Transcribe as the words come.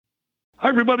Hi,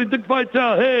 everybody. Dick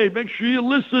Vitale. Hey, make sure you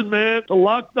listen, man. The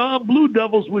Locked On Blue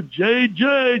Devils with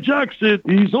J.J. Jackson.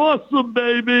 He's awesome,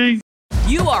 baby.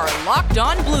 You are Locked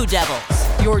On Blue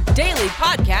Devils, your daily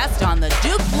podcast on the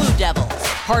Duke Blue Devils,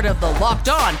 part of the Locked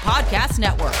On Podcast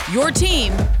Network, your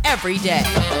team every day.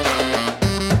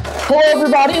 Hello,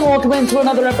 everybody, and welcome into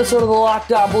another episode of the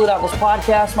Locked On Blue Devils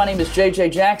podcast. My name is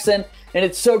J.J. Jackson, and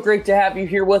it's so great to have you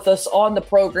here with us on the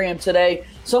program today.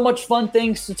 So much fun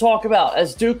things to talk about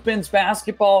as Duke men's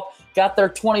basketball got their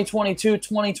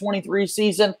 2022-2023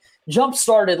 season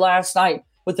jump-started last night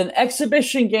with an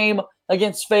exhibition game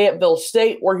against Fayetteville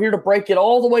State. We're here to break it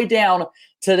all the way down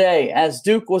today as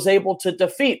Duke was able to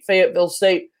defeat Fayetteville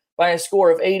State by a score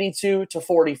of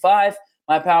 82-45.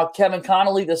 My pal Kevin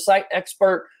Connolly, the site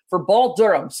expert for Ball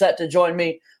Durham, set to join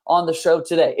me on the show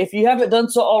today. If you haven't done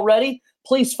so already,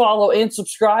 please follow and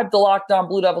subscribe to Locked On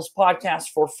Blue Devils podcast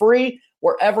for free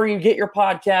wherever you get your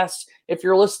podcasts. If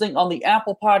you're listening on the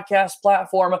Apple Podcast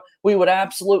platform, we would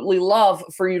absolutely love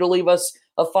for you to leave us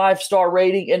a 5-star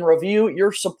rating and review.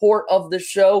 Your support of this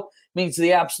show means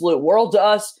the absolute world to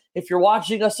us. If you're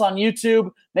watching us on YouTube,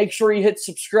 make sure you hit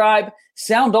subscribe.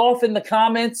 Sound off in the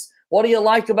comments. What do you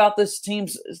like about this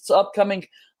team's upcoming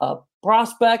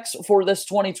prospects for this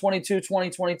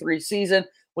 2022-2023 season?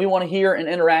 We want to hear and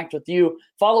interact with you.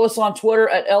 Follow us on Twitter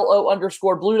at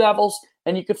LO_Blue Devils,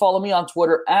 and you can follow me on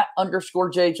Twitter at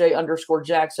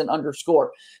 _JJ_Jackson_.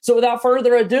 So without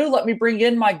further ado, let me bring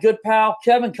in my good pal,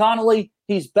 Kevin Connolly.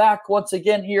 He's back once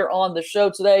again here on the show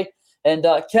today. And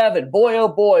Kevin, boy, oh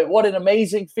boy, what an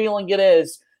amazing feeling it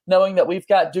is knowing that we've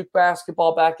got Duke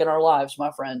basketball back in our lives,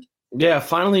 my friend. Yeah,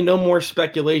 finally no more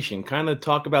speculation. Kind of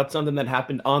talk about something that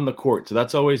happened on the court. So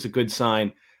that's always a good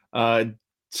sign.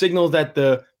 Signals that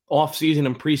the offseason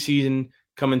and preseason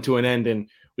coming to an end and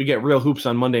we get real hoops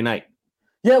on Monday night.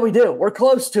 Yeah, we do. We're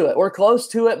close to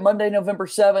it. Monday, November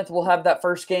 7th, we'll have that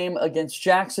first game against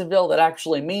Jacksonville that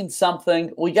actually means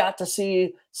something. We got to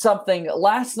see something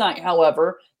last night,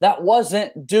 however, that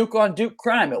wasn't Duke on Duke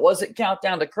crime. It wasn't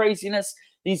countdown to craziness.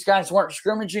 These guys weren't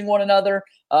scrimmaging one another.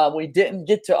 We didn't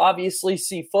get to obviously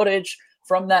see footage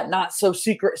from that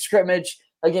not-so-secret scrimmage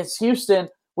against Houston.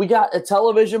 We got a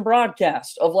television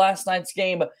broadcast of last night's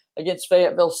game against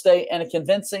Fayetteville State and a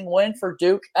convincing win for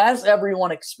Duke, as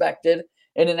everyone expected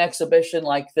in an exhibition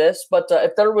like this. But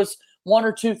if there was one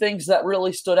or two things that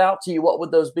really stood out to you, what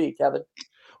would those be, Kevin?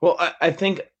 Well, I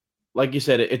think, like you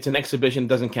said, it's an exhibition,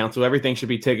 doesn't count, so everything should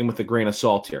be taken with a grain of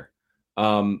salt here.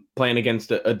 Playing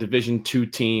against a Division II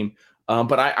team.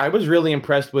 But I was really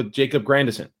impressed with Jacob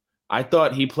Grandison. I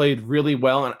thought he played really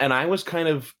well, and I was kind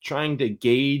of trying to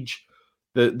gauge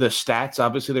the stats.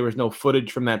 Obviously, there was no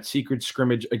footage from that secret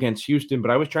scrimmage against Houston,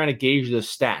 but I was trying to gauge the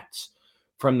stats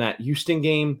from that Houston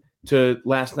game to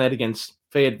last night against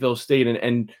Fayetteville State.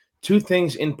 And two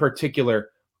things in particular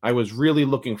I was really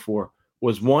looking for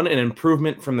was, one, an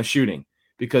improvement from the shooting,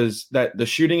 because that the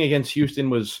shooting against Houston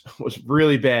was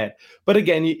really bad. But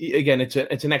again,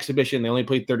 it's an exhibition. They only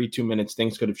played 32 minutes.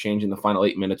 Things could have changed in the final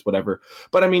 8 minutes, whatever.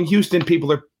 But I mean, Houston,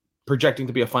 people are projecting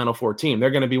to be a Final Four team. They're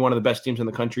going to be one of the best teams in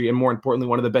the country, and more importantly,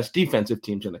 one of the best defensive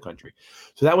teams in the country.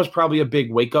 So that was probably a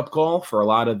big wake-up call for a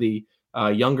lot of the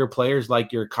younger players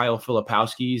like your Kyle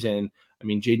Filipowskis, and I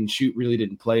mean, Jaden Schutt really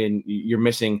didn't play, and you're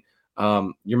missing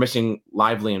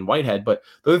Lively and Whitehead. But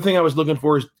the other thing I was looking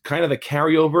for is kind of the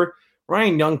carryover.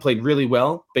 Ryan Young played really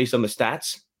well based on the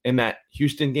stats in that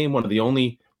Houston game, one of the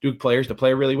only Duke players to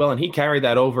play really well, and he carried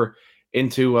that over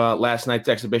into last night's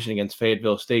exhibition against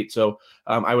Fayetteville State. So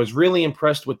I was really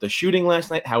impressed with the shooting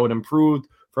last night, how it improved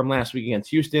from last week against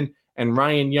Houston. And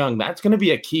Ryan Young, that's going to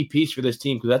be a key piece for this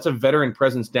team because that's a veteran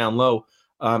presence down low.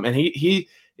 And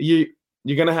you're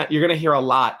gonna hear a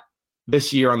lot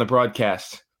this year on the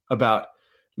broadcast about,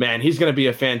 man, he's going to be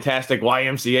a fantastic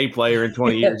YMCA player in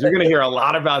 20 years. You're going to hear a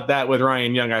lot about that with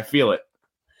Ryan Young. I feel it.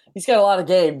 He's got a lot of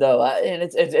game, though, and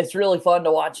it's really fun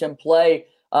to watch him play.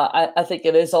 I think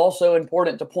it is also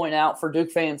important to point out for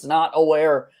Duke fans not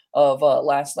aware of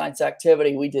last night's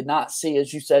activity, we did not see,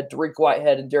 as you said, Dariq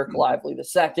Whitehead and Derek Lively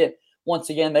II.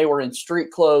 Once again, they were in street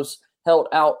clothes, held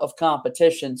out of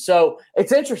competition. So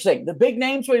it's interesting. The big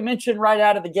names we mentioned right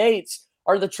out of the gates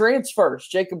are the transfers.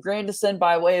 Jacob Grandison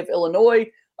by way of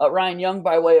Illinois, Ryan Young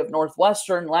by way of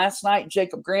Northwestern. Last night,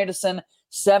 Jacob Grandison,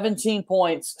 17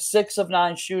 points, 6 of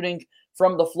 9 shooting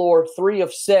from the floor, 3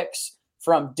 of 6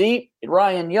 from deep.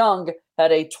 Ryan Young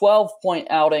had a 12-point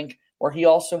outing where he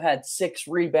also had 6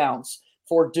 rebounds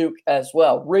for Duke as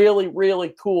well. Really,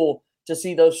 really cool to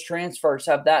see those transfers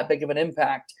have that big of an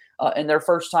impact in their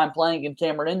first time playing in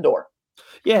Cameron Indoor.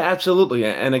 Yeah, absolutely.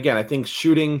 And again, I think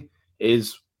shooting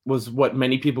was what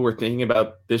many people were thinking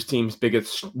about this team's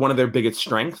one of their biggest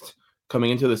strengths coming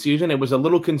into the season. It was a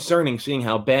little concerning seeing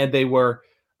how bad they were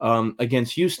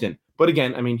against Houston. But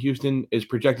again, I mean, Houston is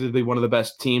projected to be one of the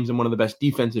best teams and one of the best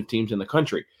defensive teams in the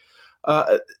country.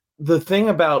 The thing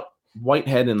about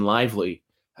Whitehead and Lively,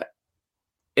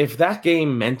 if that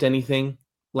game meant anything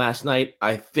last night,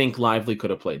 I think Lively could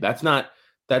have played.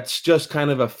 That's just kind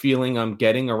of a feeling I'm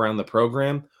getting around the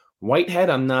program. Whitehead,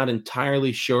 I'm not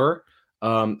entirely sure.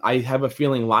 I have a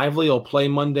feeling Lively will play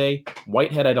Monday.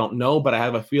 Whitehead, I don't know, but I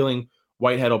have a feeling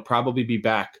Whitehead will probably be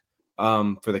back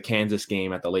for the Kansas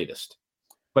game at the latest.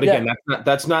 But again,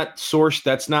 that's not sourced.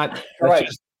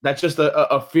 That's just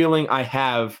a feeling I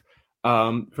have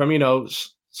from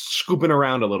scooping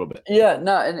around a little bit. Yeah,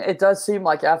 no, and it does seem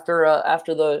like after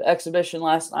the exhibition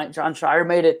last night, Jon Scheyer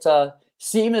made it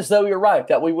seem as though you're right,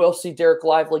 that we will see Dereck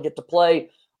Lively get to play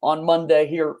on Monday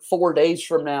here 4 days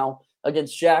from now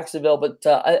against Jacksonville. But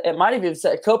it might have even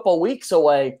said a couple weeks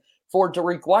away for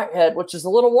Dariq Whitehead, which is a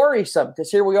little worrisome because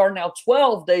here we are now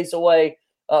 12 days away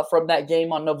from that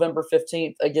game on November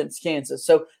 15th against Kansas.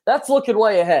 So that's looking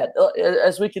way ahead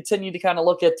as we continue to kind of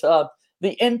look at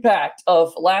the impact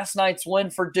of last night's win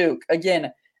for Duke.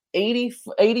 Again,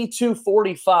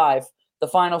 82-45, the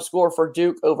final score for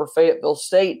Duke over Fayetteville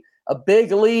State. A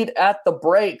big lead at the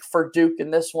break for Duke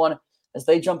in this one as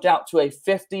they jumped out to a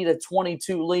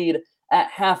 50-22 lead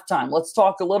at halftime. Let's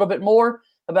talk a little bit more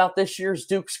about this year's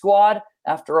Duke squad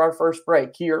after our first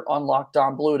break here on Locked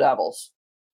On Blue Devils.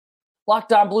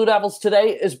 Locked On Blue Devils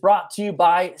today is brought to you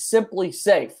by Simply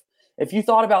Safe. If you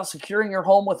thought about securing your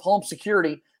home with home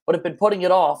security but have been putting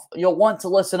it off, you'll want to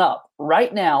listen up.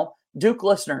 Right now, Duke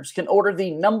listeners can order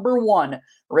the #1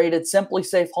 rated Simply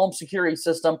Safe home security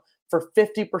system for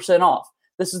 50% off.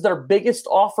 This is their biggest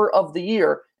offer of the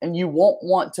year, and you won't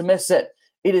want to miss it.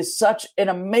 It is such an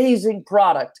amazing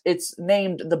product. It's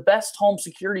named the best home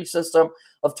security system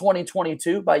of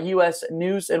 2022 by U.S.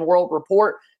 News and World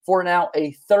Report for now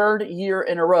a third year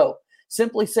in a row.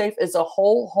 Simply Safe is a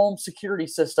whole home security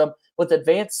system with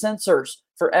advanced sensors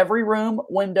for every room,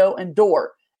 window, and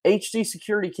door, HD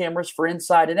security cameras for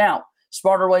inside and out,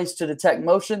 smarter ways to detect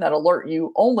motion that alert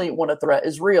you only when a threat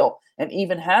is real, and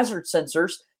even hazard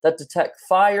sensors that detect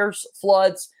fires,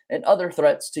 floods, and other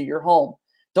threats to your home.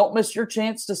 Don't miss your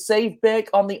chance to save big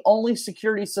on the only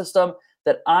security system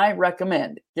that I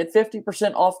recommend. Get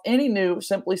 50% off any new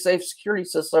Simply Safe security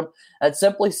system at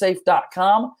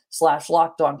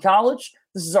simplysafe.com/lockedoncollege.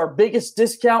 This is our biggest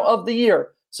discount of the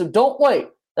year, so don't wait.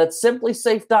 That's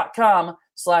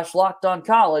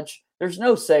simplysafe.com/lockedoncollege. There's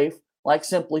no safe like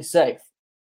Simply Safe.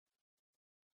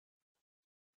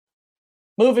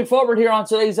 Moving forward here on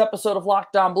today's episode of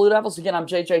Locked On Blue Devils, again, I'm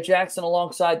JJ Jackson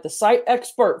alongside the site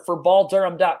expert for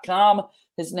balldurham.com.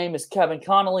 His name is Kevin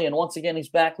Connolly, and once again, he's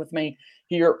back with me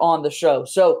here on the show.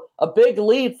 So a big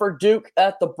lead for Duke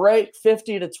at the break,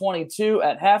 50-22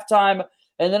 at halftime.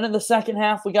 And then in the second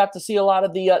half, we got to see a lot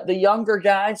of the younger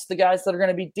guys, the guys that are going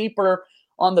to be deeper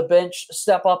on the bench,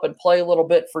 step up and play a little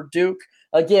bit for Duke.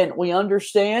 Again, we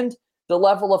understand the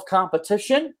level of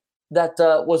competition that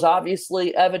was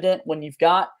obviously evident when you've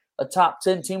got a top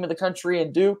 10 team in the country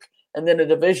in Duke and then a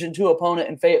Division II opponent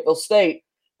in Fayetteville State.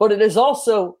 But it is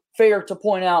also fair to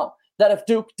point out that if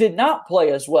Duke did not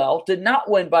play as well, did not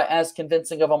win by as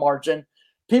convincing of a margin,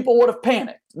 people would have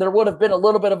panicked. There would have been a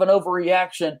little bit of an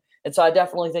overreaction. And so I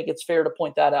definitely think it's fair to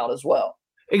point that out as well.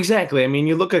 Exactly. I mean,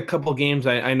 you look at a couple games,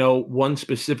 I know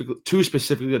two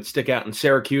specifically that stick out in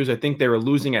Syracuse. I think they were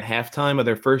losing at halftime of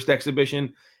their first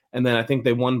exhibition. And then I think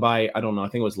they won by, I don't know, I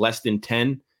think it was less than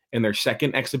 10 in their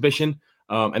second exhibition.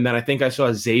 And then I think I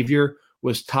saw Xavier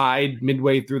was tied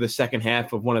midway through the second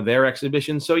half of one of their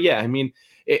exhibitions. So, yeah, I mean,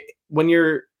 when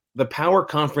you're the power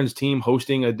conference team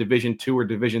hosting a Division II or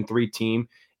Division III team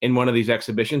in one of these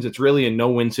exhibitions, it's really a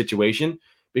no-win situation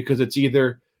because it's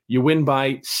either you win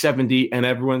by 70 and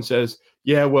everyone says,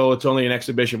 yeah, well, it's only an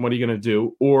exhibition. What are you going to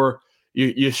do? Or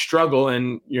you struggle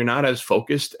and you're not as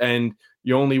focused and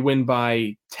you only win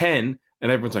by 10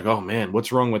 and everyone's like, oh man,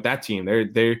 what's wrong with that team?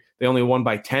 They only won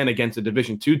by 10 against a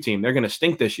Division II team. They're going to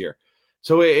stink this year.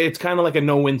 So it's kind of like a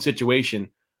no-win situation.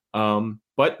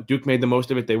 But Duke made the most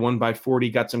of it. They won by 40,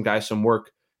 got some guys some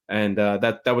work, and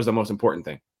that was the most important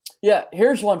thing. Yeah,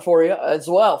 here's one for you as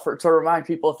well to remind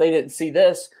people if they didn't see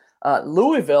this.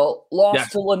 Louisville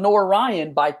lost to Lenore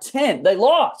Ryan by 10. They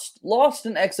lost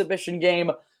an exhibition game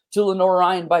to Lenore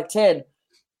Ryan by 10.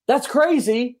 That's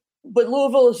crazy. But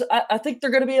Louisville is, I think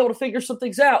they're going to be able to figure some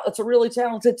things out. It's a really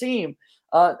talented team.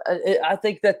 I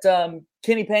think that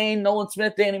Kenny Payne, Nolan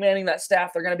Smith, Danny Manning, that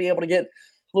staff, they're going to be able to get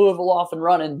Louisville off and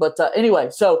running. But anyway,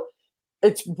 so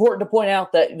it's important to point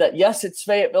out that yes, it's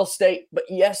Fayetteville State, but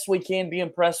yes, we can be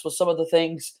impressed with some of the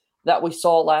things that we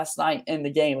saw last night in the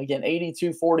game. Again,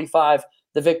 82-45,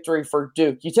 the victory for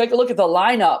Duke. You take a look at the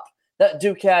lineup that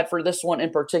Duke had for this one in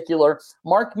particular.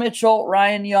 Mark Mitchell,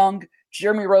 Ryan Young,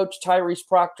 Jeremy Roach, Tyrese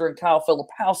Proctor, and Kyle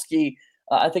Filipowski.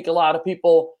 I think a lot of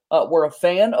people were a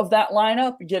fan of that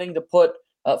lineup, getting to put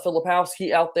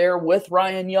Filipowski out there with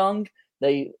Ryan Young.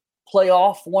 They play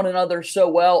off one another so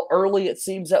well early, it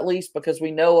seems, at least, because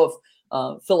we know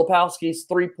of Filipowski's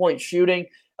three-point shooting.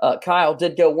 Kyle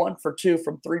did go 1 for 2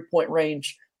 from three-point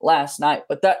range last night.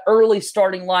 But that early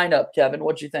starting lineup, Kevin,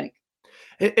 what'd you think?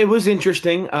 It was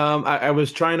interesting. I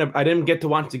didn't get to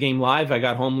watch the game live. I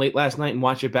got home late last night and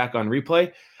watched it back on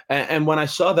replay. And when I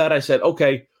saw that, I said,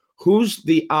 okay, who's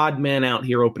the odd man out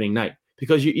here opening night?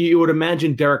 Because you would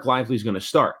imagine Derek Lively's going to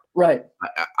start. Right.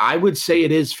 I would say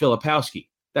it is Filipowski.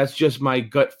 That's just my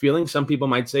gut feeling. Some people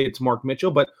might say it's Mark Mitchell,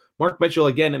 but Mark Mitchell,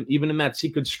 again, even in that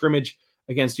secret scrimmage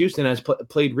against Houston, has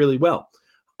played really well.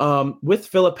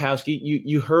 With Filipowski,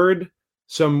 you heard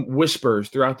some whispers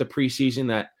throughout the preseason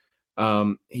that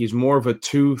he's more of a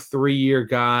 2-3 year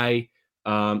guy.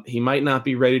 He might not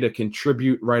be ready to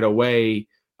contribute right away,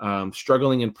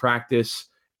 struggling in practice.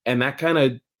 And that kind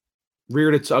of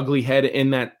reared its ugly head in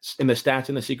the stats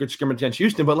in the secret scrimmage against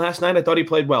Houston. But last night, I thought he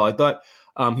played well. I thought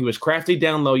he was crafty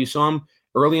down low. You saw him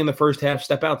early in the first half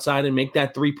step outside and make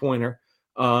that three-pointer.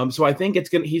 So I think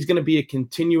he's going to be a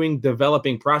continuing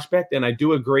developing prospect. And I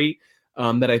do agree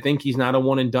that I think he's not a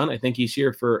one and done. I think he's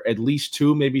here for at least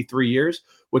 2, maybe 3 years,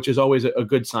 which is always a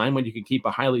good sign when you can keep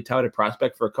a highly touted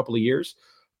prospect for a couple of years.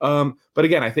 But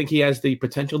again, I think he has the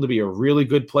potential to be a really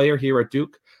good player here at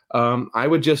Duke. I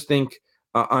would just think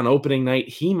on opening night,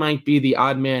 he might be the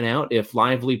odd man out if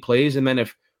Lively plays. And then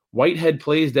if Whitehead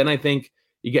plays, then I think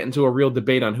you get into a real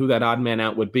debate on who that odd man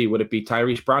out would be. Would it be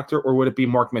Tyrese Proctor or would it be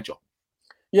Mark Mitchell?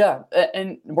 Yeah,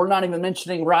 and we're not even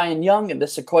mentioning Ryan Young in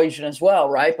this equation as well,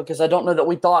 right? Because I don't know that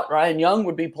we thought Ryan Young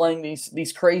would be playing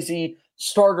these crazy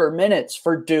starter minutes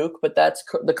for Duke, but that's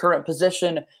the current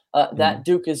position that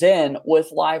Duke is in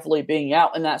with Lively being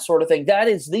out and that sort of thing. That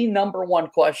is the number one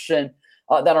question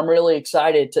that I'm really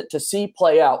excited to see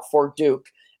play out for Duke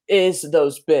is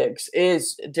those bigs,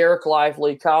 is Derek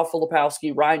Lively, Kyle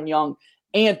Filipowski, Ryan Young,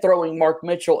 and throwing Mark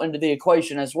Mitchell into the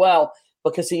equation as well,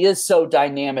 because he is so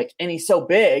dynamic and he's so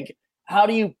big. How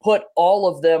do you put all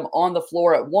of them on the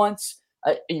floor at once?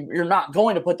 You're not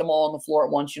going to put them all on the floor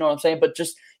at once, you know what I'm saying? But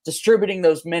just distributing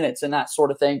those minutes and that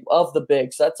sort of thing of the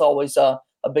bigs, that's always a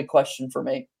big question for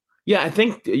me. Yeah, I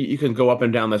think you can go up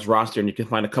and down this roster and you can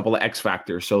find a couple of X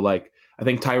factors. So, like, I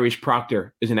think Tyrese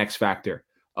Proctor is an X factor.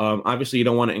 Obviously, you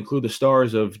don't want to include the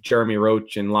stars of Jeremy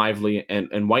Roach and Lively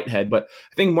and Whitehead, but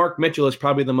I think Mark Mitchell is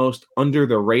probably the most under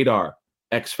the radar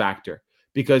X factor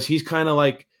because he's kind of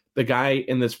like the guy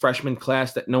in this freshman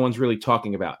class that no one's really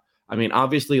talking about. I mean,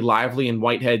 obviously, Lively and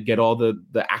Whitehead get all the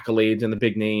accolades and the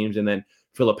big names, and then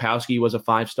Filipowski was a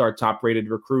 5-star top-rated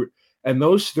recruit. And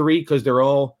those three, because they're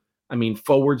all,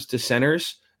 forwards to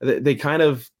centers, they kind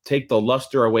of take the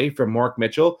luster away from Mark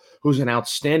Mitchell, who's an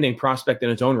outstanding prospect in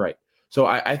his own right. So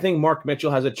I think Mark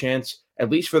Mitchell has a chance, at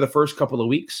least for the first couple of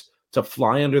weeks, to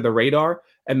fly under the radar.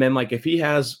 And then, like, if he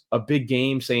has a big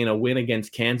game, say in a win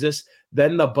against Kansas,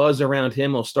 then the buzz around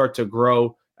him will start to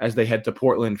grow as they head to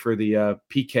Portland for the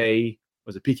PK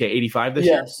 85 this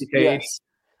year? Yes.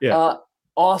 Yeah.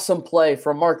 Awesome play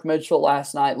from Mark Mitchell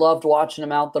last night. Loved watching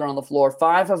him out there on the floor.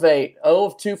 5 of 8, 0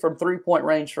 of 2 from three-point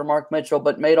range for Mark Mitchell,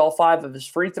 but made all 5 of his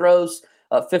free throws,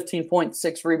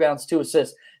 15.6 rebounds, 2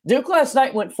 assists. Duke last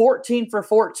night went 14 for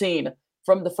 14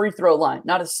 from the free throw line.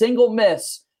 Not a single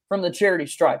miss from the charity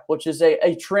stripe, which is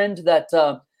a trend that,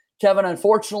 Kevin,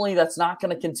 unfortunately, that's not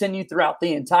going to continue throughout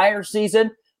the entire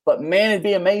season. But, man, it'd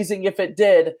be amazing if it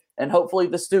did, and hopefully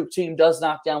this Duke team does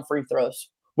knock down free throws.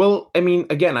 Well,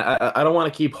 again, I don't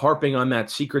want to keep harping on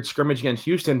that secret scrimmage against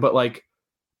Houston, but, like,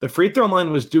 the free throw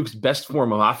line was Duke's best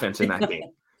form of offense in that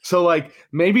game. So, like,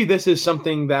 maybe this is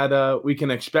something that we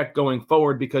can expect going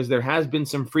forward because there has been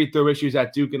some free throw issues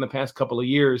at Duke in the past couple of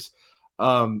years.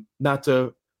 Not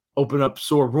to open up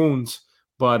sore wounds,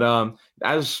 but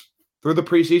as through the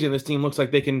preseason, this team looks like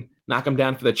they can knock them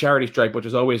down for the charity stripe, which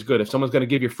is always good. If someone's going to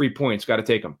give you free points, got to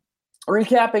take them.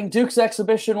 Recapping Duke's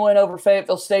exhibition win over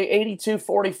Fayetteville State,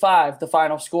 82-45, the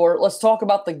final score. Let's talk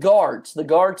about the guards. The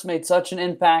guards made such an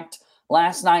impact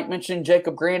last night, mentioning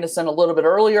Jacob Grandison a little bit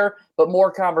earlier, but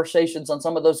more conversations on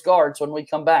some of those guards when we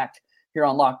come back here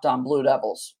on Locked On Blue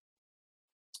Devils.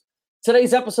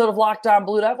 Today's episode of Locked On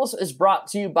Blue Devils is brought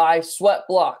to you by Sweat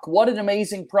Block. What an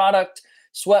amazing product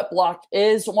Sweat Block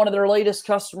is. One of their latest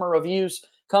customer reviews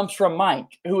comes from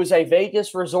Mike, who is a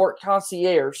Vegas resort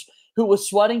concierge who was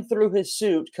sweating through his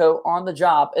suit coat on the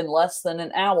job in less than an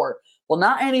hour. Well,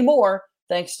 not anymore,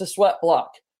 thanks to SweatBlock.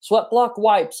 SweatBlock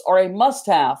wipes are a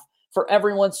must-have for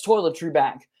everyone's toiletry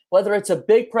bag. Whether it's a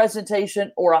big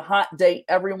presentation or a hot date,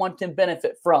 everyone can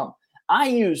benefit from. I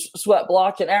use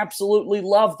SweatBlock and absolutely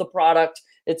love the product.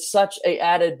 It's such an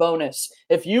added bonus.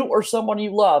 If you or someone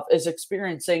you love is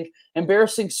experiencing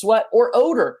embarrassing sweat or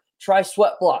odor, try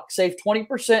SweatBlock. Save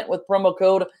 20% with promo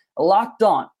code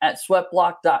LOCKEDON at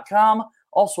sweatblock.com.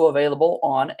 Also available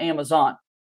on Amazon.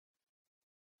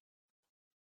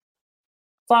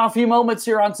 Final few moments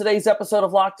here on today's episode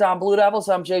of Locked On Blue Devils.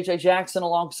 I'm JJ Jackson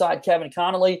alongside Kevin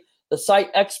Connolly, the site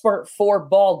expert for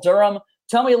Ball Durham.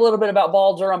 Tell me a little bit about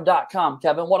balldurham.com,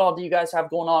 Kevin. What all do you guys have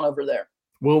going on over there?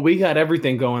 Well, we got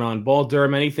everything going on. Ball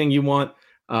Durham, anything you want.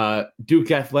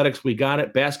 Duke Athletics, we got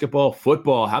it. Basketball,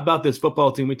 football. How about this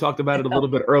football team? We talked about it a little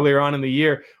bit earlier on in the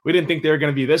year. We didn't think they were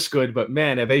going to be this good, but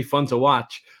man, are they fun to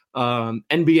watch.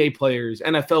 NBA players,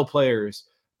 NFL players,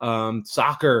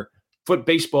 soccer,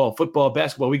 baseball, football,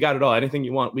 basketball. We got it all. Anything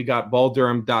you want, we got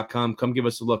balldurham.com. Come give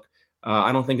us a look.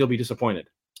 I don't think you'll be disappointed.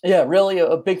 Yeah, really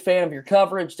a big fan of your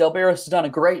coverage. Del Barris has done a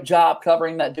great job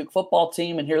covering that Duke football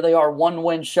team, and here they are 1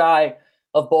 win shy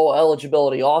of bowl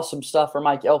eligibility. Awesome stuff for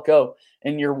Mike Elko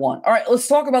in year 1. All right, let's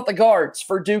talk about the guards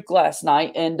for Duke last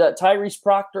night. And Tyrese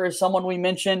Proctor is someone we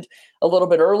mentioned a little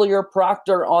bit earlier.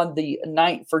 Proctor on the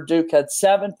night for Duke had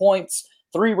 7 points,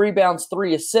 3 rebounds,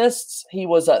 3 assists. He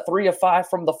was at 3 of 5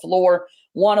 from the floor,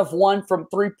 1 of 1 from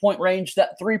three-point range.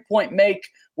 That three-point make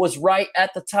was right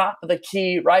at the top of the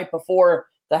key, right before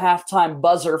the halftime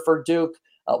buzzer for Duke.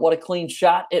 What a clean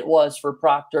shot it was for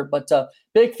Proctor. But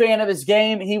big fan of his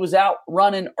game. He was out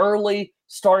running early,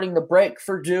 starting the break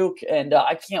for Duke, and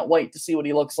I can't wait to see what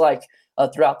he looks like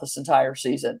throughout this entire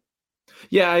season.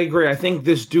 Yeah, I agree. I think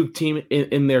this Duke team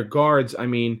in their guards, I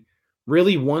mean,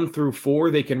 really 1 through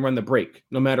 4, they can run the break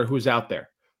no matter who's out there.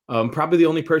 Probably the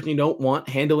only person you don't want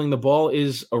handling the ball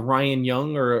is a Ryan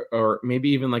Young or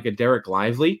maybe even like a Derek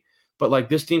Lively. But like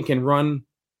this team can run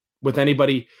with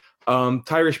anybody.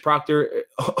 Tyrese Proctor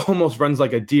almost runs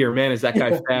like a deer. Man, is that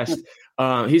guy fast?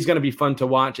 He's going to be fun to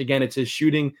watch. Again, it's his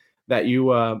shooting that you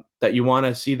want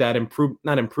to see that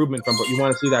not improvement from, but you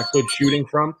want to see that good shooting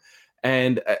from.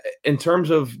 And in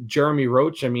terms of Jeremy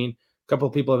Roach, I mean, a couple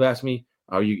of people have asked me,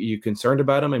 are you concerned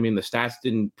about him? I mean, the stats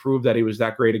didn't prove that he was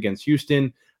that great against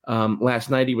Houston. Last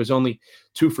night he was only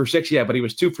 2 for 6. Yeah, but he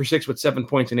was 2 for 6 with 7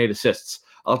 points and 8 assists.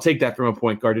 I'll take that from a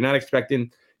point guard. You're not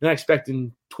expecting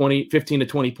 15 to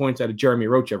 20 points out of Jeremy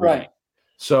Roach every night.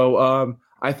 So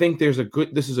I think this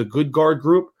is a good guard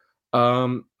group.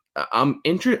 I'm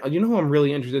interested. You know who I'm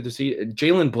really interested to see?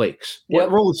 Jalen Blakes.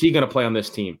 What role is he going to play on this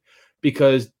team?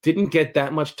 Because didn't get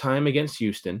that much time against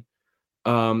Houston.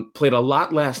 Played a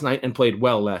lot last night and played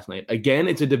well last night. Again,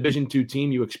 it's a Division II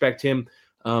team. You expect him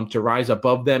to rise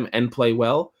above them and play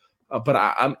well. But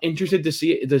I'm interested to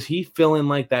see, does he fill in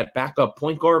like that backup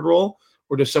point guard role,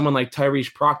 or does someone like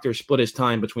Tyrese Proctor split his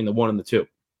time between the 1 and the 2?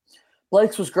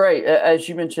 Blakes was great. As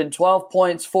you mentioned, 12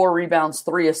 points, 4 rebounds,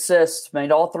 3 assists,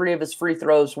 made all 3 of his free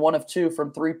throws, 1 of 2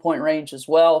 from three-point range as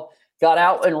well. Got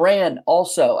out and ran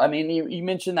also. I mean, you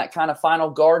mentioned that kind of final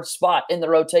guard spot in the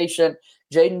rotation.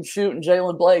 Jaden Schutt and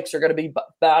Jalen Blakes are going to be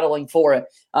battling for it.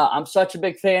 I'm such a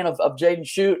big fan of Jaden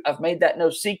Schutt. I've made that no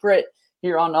secret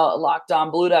here on Locked On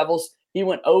Blue Devils. He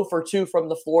went 0 for 2 from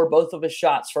the floor, both of his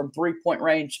shots from three-point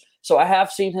range. So I have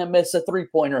seen him miss a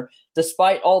three-pointer,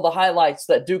 despite all the highlights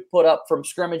that Duke put up from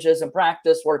scrimmages and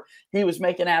practice where he was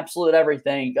making absolute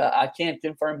everything. I can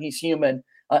confirm he's human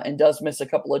and does miss a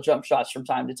couple of jump shots from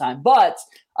time to time. But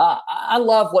I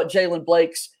love what Jalen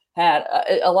Blakes had.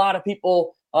 A lot of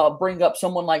people bring up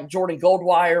someone like Jordan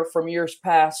Goldwire from years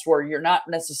past where you're not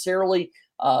necessarily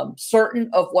certain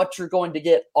of what you're going to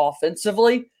get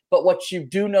offensively, but what you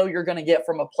do know you're going to get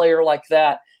from a player like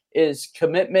that is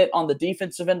commitment on the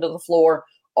defensive end of the floor,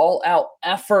 all-out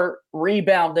effort,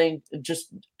 rebounding,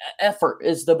 just effort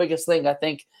is the biggest thing I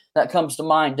think that comes to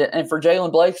mind. And for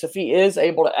Jalen Blakes, if he is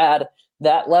able to add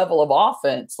that level of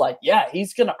offense, like, yeah,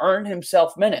 he's going to earn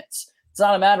himself minutes. It's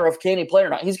not a matter of can he play or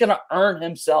not. He's going to earn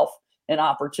himself an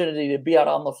opportunity to be out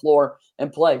on the floor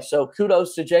and play. So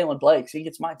kudos to Jalen Blakes. He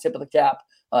gets my tip of the cap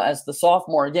as the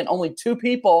sophomore. Again, only 2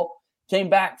 people came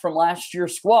back from last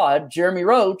year's squad, Jeremy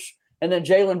Roach and then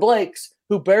Jalen Blakes,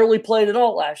 who barely played at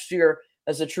all last year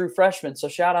as a true freshman. So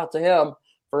shout out to him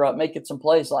for making some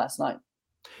plays last night.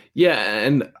 Yeah,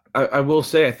 and I will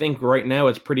say, I think right now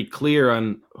it's pretty clear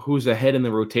on who's ahead in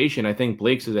the rotation. I think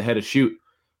Blakes is ahead of Schutt.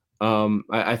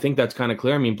 I think that's kind of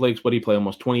clear. I mean, Blakes, what did he play?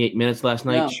 Almost 28 minutes last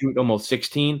night. Yeah. Schutt almost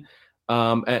 16.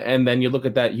 And then you look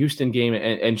at that Houston game,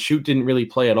 and Schutt didn't really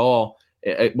play at all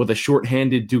with a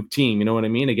shorthanded Duke team. You know what I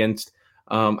mean? Against,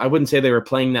 I wouldn't say they were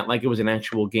playing that like it was an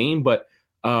actual game, but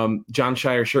Jon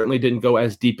Scheyer certainly didn't go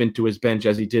as deep into his bench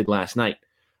as he did last night.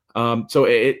 So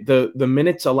the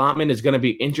minutes allotment is going to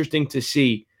be interesting to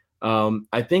see.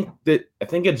 I think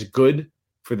it's good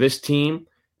for this team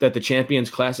that the Champions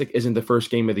Classic isn't the first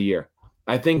game of the year.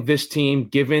 I think this team,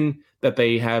 given that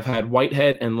they have had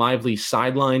Whitehead and Lively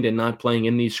sidelined and not playing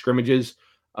in these scrimmages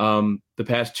the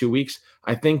past 2 weeks,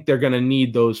 I think they're going to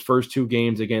need those first two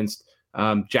games against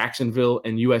Jacksonville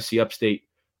and USC Upstate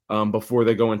before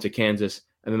they go into Kansas.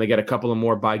 And then they get a couple of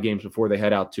more bye games before they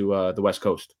head out to the West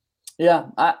Coast. Yeah,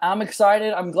 I'm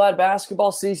excited. I'm glad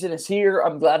basketball season is here.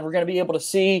 I'm glad we're going to be able to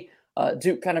see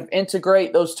Duke kind of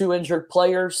integrate those two injured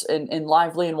players and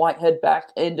Lively and Whitehead back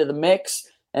into the mix.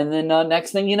 And then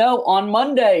next thing you know, on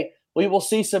Monday, we will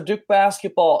see some Duke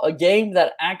basketball, a game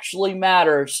that actually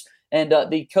matters, and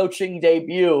the coaching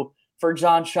debut for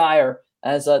Jon Scheyer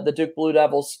as the Duke Blue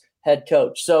Devils head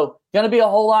coach. So going to be a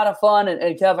whole lot of fun.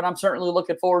 And Kevin, I'm certainly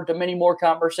looking forward to many more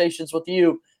conversations with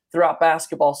you throughout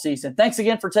basketball season. Thanks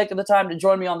again for taking the time to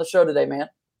join me on the show today, man.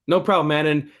 No problem, man.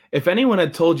 And if anyone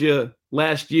had told you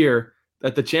last year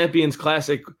that the Champions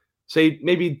Classic, say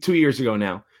maybe 2 years ago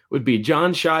now, would be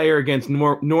Jon Scheyer against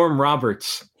Norm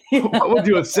Roberts, what would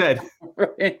you have said?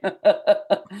 I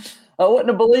wouldn't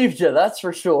have believed you, that's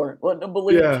for sure. Wouldn't have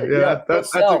believed you. Yeah,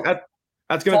 that's going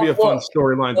to be a fun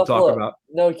storyline to talk about.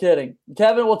 No kidding.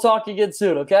 Kevin, we'll talk again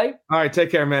soon, okay? All right, take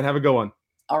care, man. Have a good one.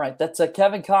 All right, that's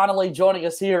Kevin Connolly joining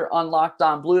us here on Locked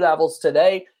On Blue Devils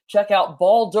today. Check out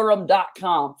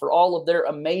balldurham.com for all of their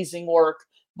amazing work.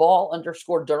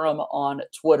 Ball_Durham on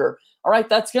Twitter. All right,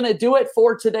 that's going to do it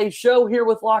for today's show here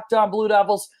with Locked On Blue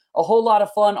Devils. A whole lot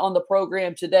of fun on the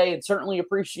program today, and certainly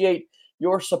appreciate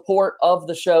your support of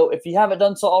the show. If you haven't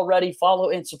done so already, follow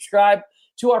and subscribe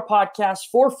to our podcast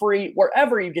for free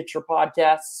wherever you get your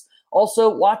podcasts. Also,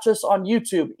 watch us on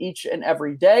YouTube each and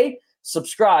every day.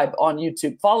 Subscribe on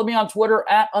YouTube. Follow me on Twitter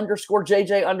at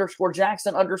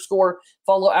 _JJ_Jackson_.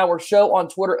 Follow our show on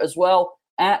Twitter as well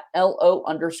at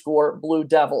LO_Blue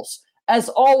Devils. As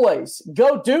always,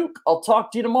 go Duke. I'll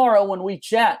talk to you tomorrow when we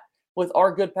chat with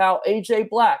our good pal AJ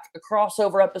Black, a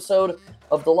crossover episode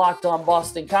of the Locked On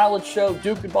Boston College show.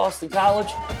 Duke and Boston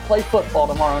College play football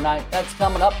tomorrow night. That's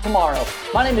coming up tomorrow.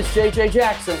 My name is JJ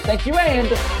Jackson. Thank you and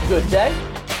good day.